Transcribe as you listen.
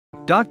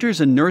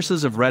Doctors and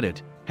nurses of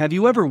Reddit, have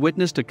you ever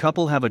witnessed a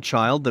couple have a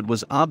child that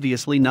was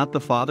obviously not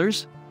the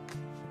father's?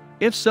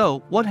 If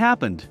so, what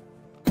happened?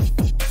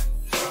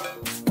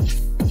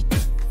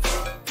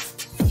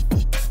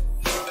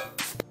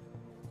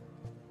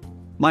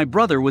 My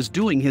brother was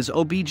doing his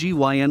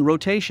OBGYN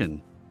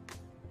rotation.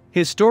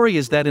 His story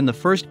is that in the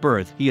first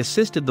birth he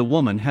assisted the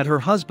woman had her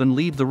husband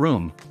leave the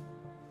room.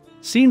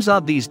 Seems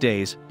odd these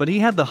days, but he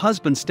had the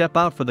husband step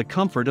out for the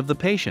comfort of the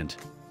patient.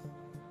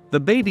 The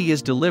baby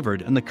is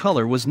delivered and the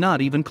color was not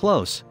even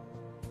close.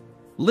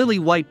 Lily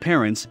white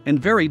parents and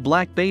very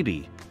black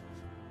baby.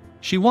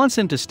 She wants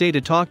him to stay to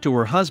talk to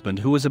her husband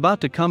who is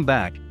about to come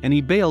back, and he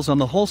bails on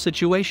the whole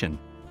situation.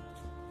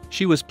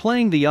 She was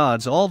playing the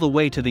odds all the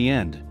way to the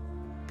end.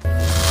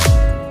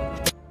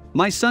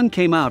 My son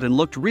came out and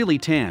looked really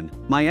tan.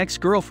 My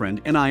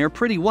ex-girlfriend and I are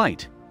pretty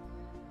white.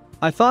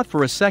 I thought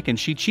for a second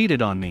she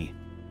cheated on me.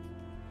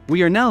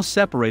 We are now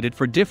separated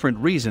for different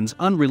reasons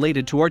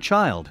unrelated to our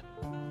child.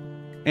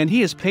 And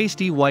he is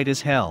pasty white as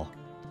hell.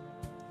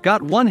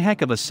 Got one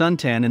heck of a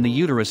suntan in the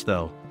uterus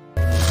though.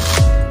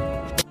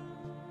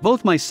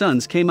 Both my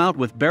sons came out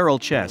with barrel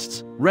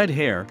chests, red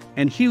hair,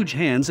 and huge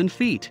hands and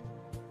feet.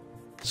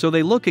 So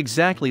they look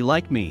exactly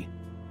like me.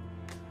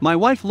 My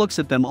wife looks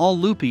at them all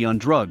loopy on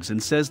drugs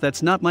and says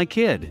that's not my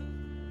kid.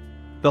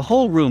 The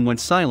whole room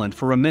went silent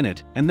for a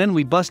minute and then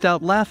we bust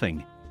out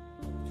laughing.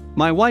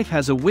 My wife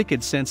has a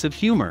wicked sense of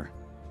humor.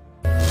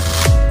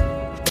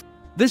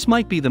 This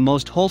might be the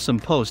most wholesome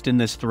post in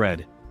this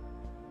thread.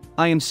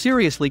 I am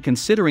seriously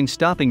considering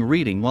stopping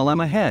reading while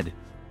I'm ahead.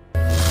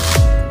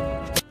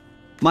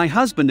 My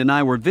husband and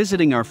I were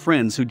visiting our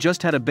friends who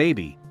just had a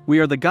baby. We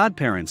are the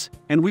godparents,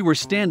 and we were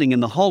standing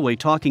in the hallway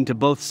talking to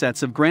both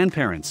sets of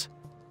grandparents.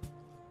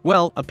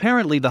 Well,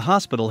 apparently the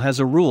hospital has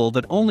a rule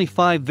that only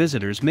 5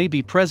 visitors may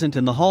be present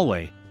in the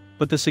hallway,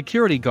 but the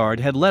security guard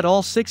had let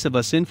all 6 of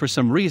us in for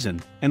some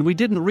reason, and we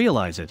didn't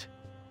realize it.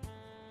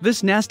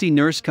 This nasty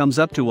nurse comes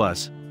up to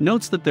us,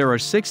 notes that there are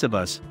 6 of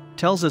us,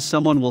 tells us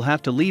someone will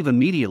have to leave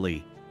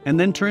immediately, and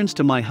then turns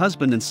to my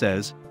husband and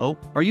says, "Oh,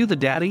 are you the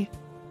daddy?"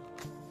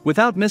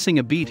 Without missing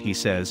a beat he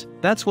says,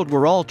 "That's what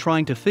we're all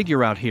trying to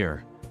figure out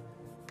here."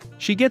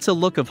 She gets a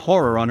look of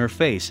horror on her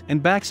face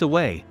and backs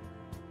away.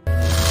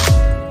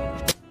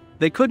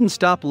 They couldn't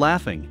stop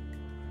laughing.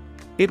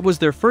 It was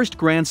their first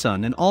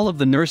grandson and all of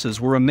the nurses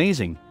were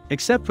amazing,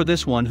 except for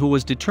this one who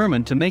was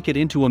determined to make it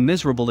into a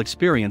miserable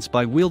experience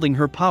by wielding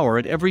her power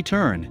at every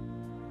turn.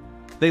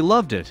 They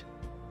loved it.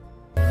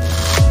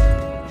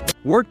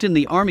 Worked in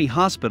the Army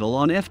hospital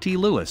on Ft.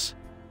 Lewis.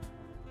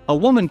 A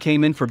woman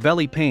came in for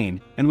belly pain,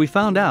 and we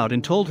found out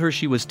and told her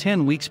she was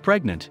 10 weeks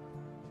pregnant.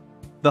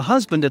 The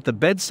husband at the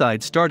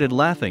bedside started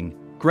laughing,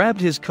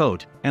 grabbed his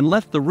coat, and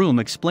left the room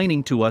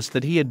explaining to us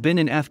that he had been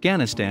in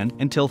Afghanistan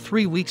until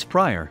 3 weeks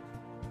prior.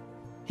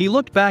 He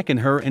looked back at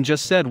her and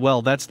just said,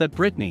 "Well, that's that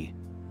Brittany."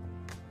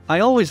 I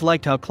always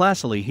liked how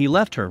classily he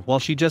left her while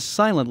she just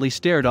silently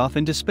stared off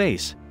into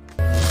space.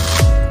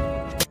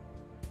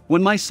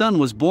 When my son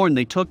was born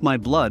they took my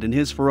blood and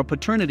his for a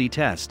paternity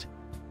test.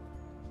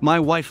 My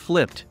wife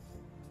flipped.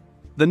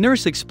 The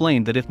nurse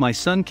explained that if my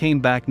son came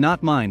back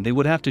not mine they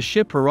would have to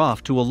ship her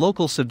off to a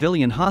local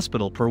civilian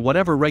hospital per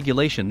whatever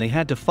regulation they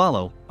had to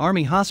follow,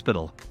 Army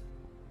hospital.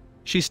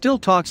 She still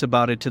talks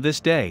about it to this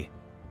day.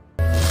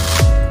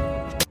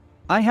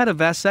 I had a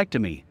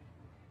vasectomy.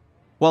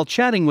 While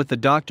chatting with the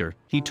doctor,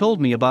 he told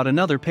me about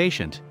another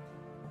patient.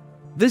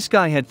 This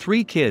guy had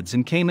 3 kids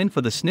and came in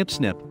for the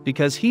snip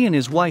because he and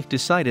his wife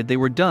decided they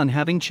were done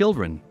having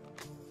children.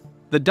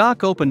 The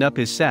doc opened up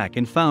his sack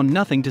and found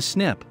nothing to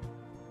snip.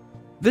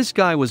 This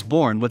guy was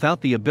born without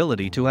the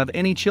ability to have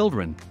any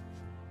children.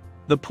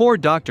 The poor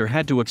doctor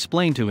had to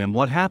explain to him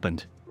what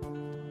happened.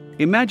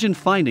 Imagine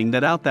finding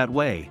that out that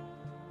way.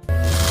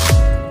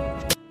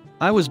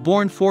 I was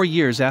born 4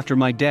 years after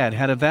my dad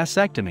had a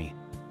vasectomy.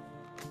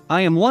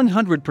 I am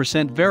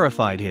 100%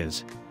 verified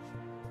his.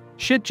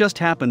 Shit just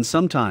happens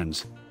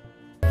sometimes.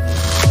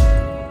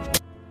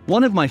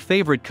 One of my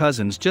favorite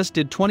cousins just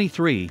did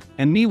 23,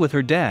 and me with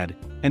her dad,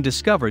 and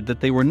discovered that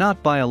they were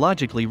not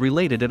biologically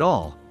related at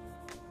all.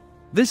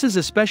 This is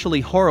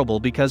especially horrible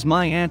because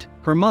my aunt,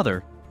 her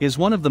mother, is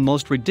one of the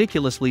most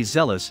ridiculously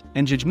zealous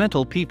and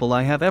judgmental people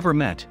I have ever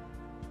met.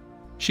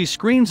 She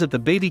screams at the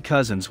baby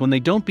cousins when they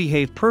don't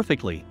behave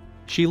perfectly.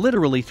 She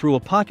literally threw a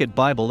pocket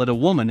Bible at a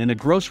woman in a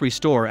grocery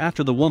store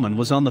after the woman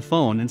was on the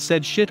phone and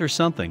said shit or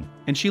something,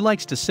 and she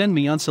likes to send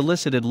me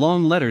unsolicited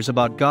long letters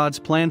about God's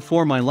plan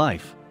for my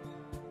life.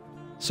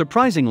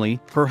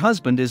 Surprisingly, her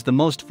husband is the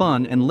most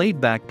fun and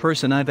laid-back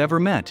person I've ever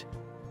met.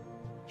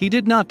 He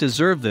did not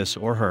deserve this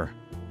or her.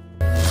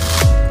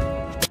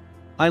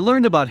 I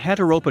learned about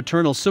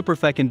heteropaternal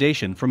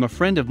superfecundation from a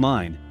friend of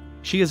mine.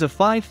 She is a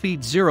 5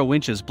 feet 0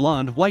 inches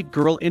blonde white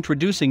girl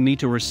introducing me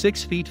to her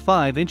 6 feet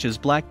 5 inches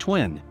black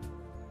twin.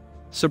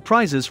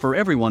 Surprises for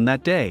everyone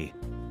that day.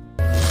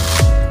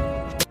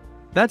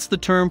 That's the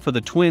term for the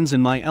twins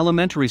in my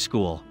elementary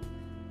school.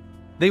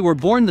 They were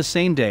born the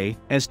same day,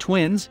 as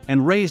twins,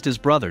 and raised as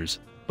brothers,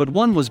 but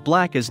one was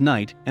black as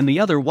night and the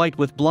other white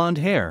with blonde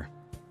hair.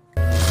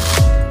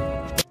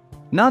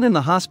 Not in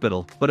the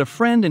hospital, but a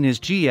friend and his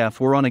GF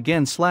were on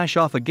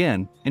again/off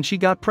again, and she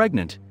got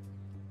pregnant.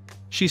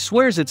 She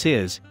swears it's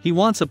his, he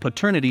wants a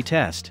paternity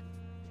test.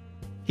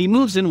 He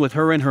moves in with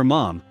her and her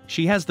mom,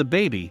 she has the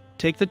baby,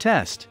 take the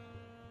test.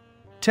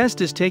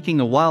 Test is taking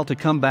a while to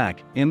come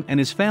back, him and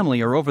his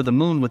family are over the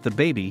moon with the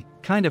baby,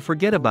 kinda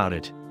forget about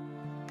it.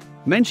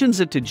 Mentions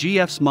it to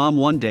GF's mom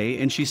one day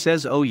and she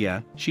says, oh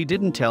yeah, she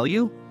didn't tell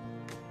you?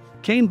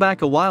 Came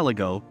back a while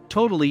ago,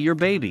 totally your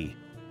baby.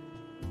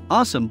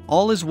 Awesome,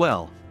 all is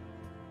well.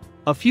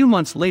 A few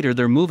months later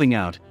they're moving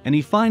out, and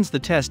he finds the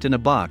test in a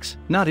box,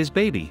 not his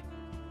baby.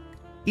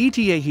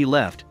 ETA he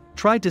left,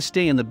 tried to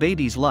stay in the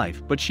baby's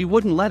life but she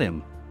wouldn't let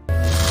him.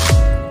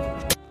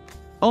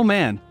 Oh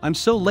man, I'm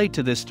so late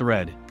to this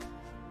thread.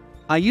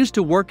 I used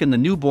to work in the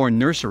newborn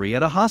nursery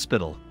at a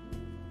hospital.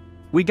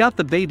 We got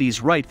the babies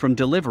right from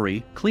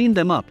delivery, cleaned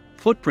them up,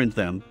 footprint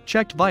them,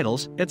 checked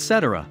vitals,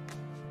 etc.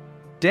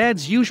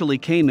 Dads usually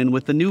came in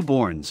with the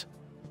newborns.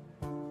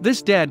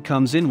 This dad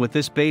comes in with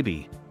this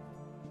baby.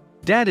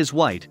 Dad is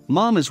white,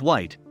 mom is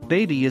white,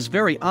 baby is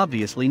very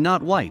obviously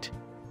not white.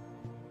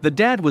 The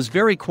dad was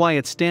very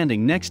quiet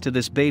standing next to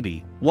this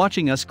baby,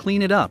 watching us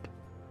clean it up.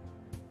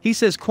 He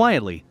says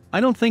quietly, I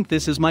don't think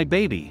this is my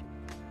baby.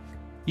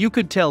 You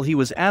could tell he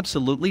was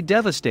absolutely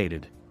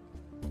devastated.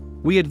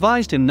 We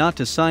advised him not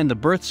to sign the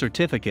birth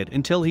certificate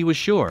until he was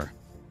sure.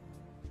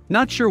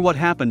 Not sure what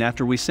happened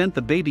after we sent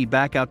the baby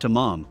back out to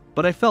mom,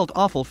 but I felt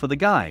awful for the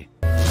guy.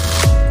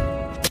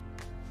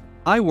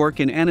 I work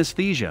in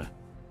anesthesia.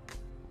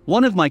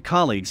 One of my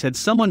colleagues had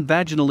someone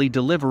vaginally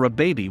deliver a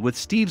baby with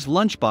Steve's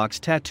lunchbox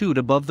tattooed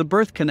above the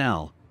birth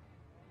canal.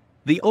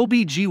 The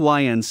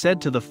OB/GYN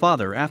said to the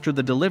father after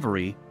the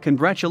delivery,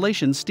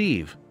 "Congratulations,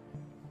 Steve."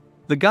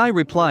 The guy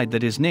replied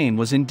that his name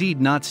was indeed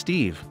not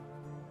Steve.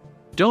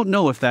 Don't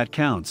know if that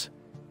counts.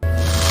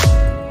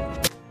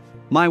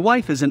 My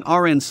wife is an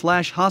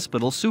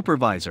RN/hospital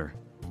supervisor.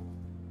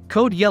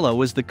 Code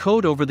yellow is the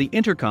code over the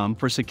intercom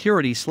for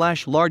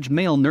security/large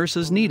male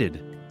nurses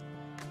needed.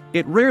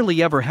 It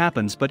rarely ever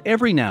happens, but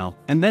every now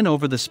and then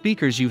over the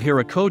speakers you hear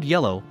a code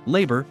yellow,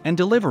 labor and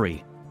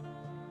delivery.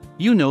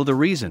 You know the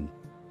reason.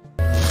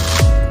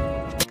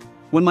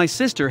 When my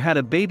sister had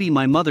a baby,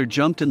 my mother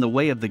jumped in the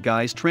way of the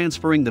guys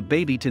transferring the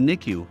baby to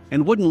NICU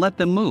and wouldn't let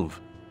them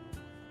move.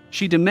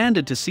 She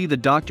demanded to see the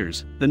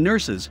doctors, the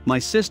nurses, my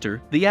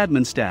sister, the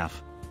admin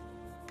staff.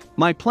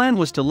 My plan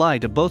was to lie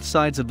to both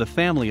sides of the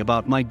family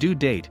about my due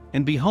date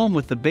and be home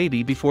with the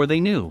baby before they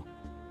knew.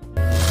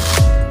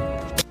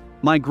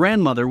 My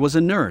grandmother was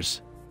a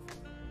nurse.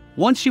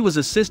 Once she was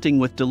assisting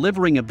with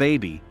delivering a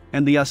baby,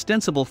 and the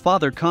ostensible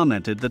father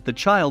commented that the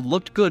child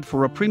looked good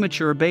for a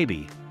premature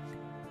baby.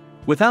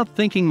 Without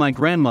thinking, my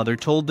grandmother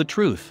told the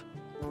truth.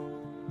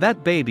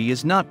 That baby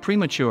is not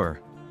premature.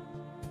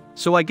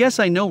 So I guess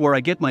I know where I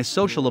get my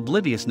social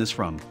obliviousness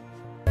from.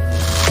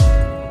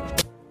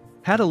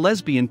 Had a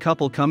lesbian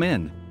couple come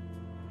in.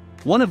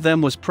 One of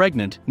them was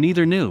pregnant,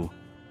 neither knew.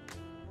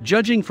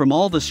 Judging from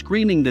all the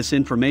screaming, this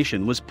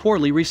information was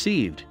poorly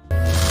received.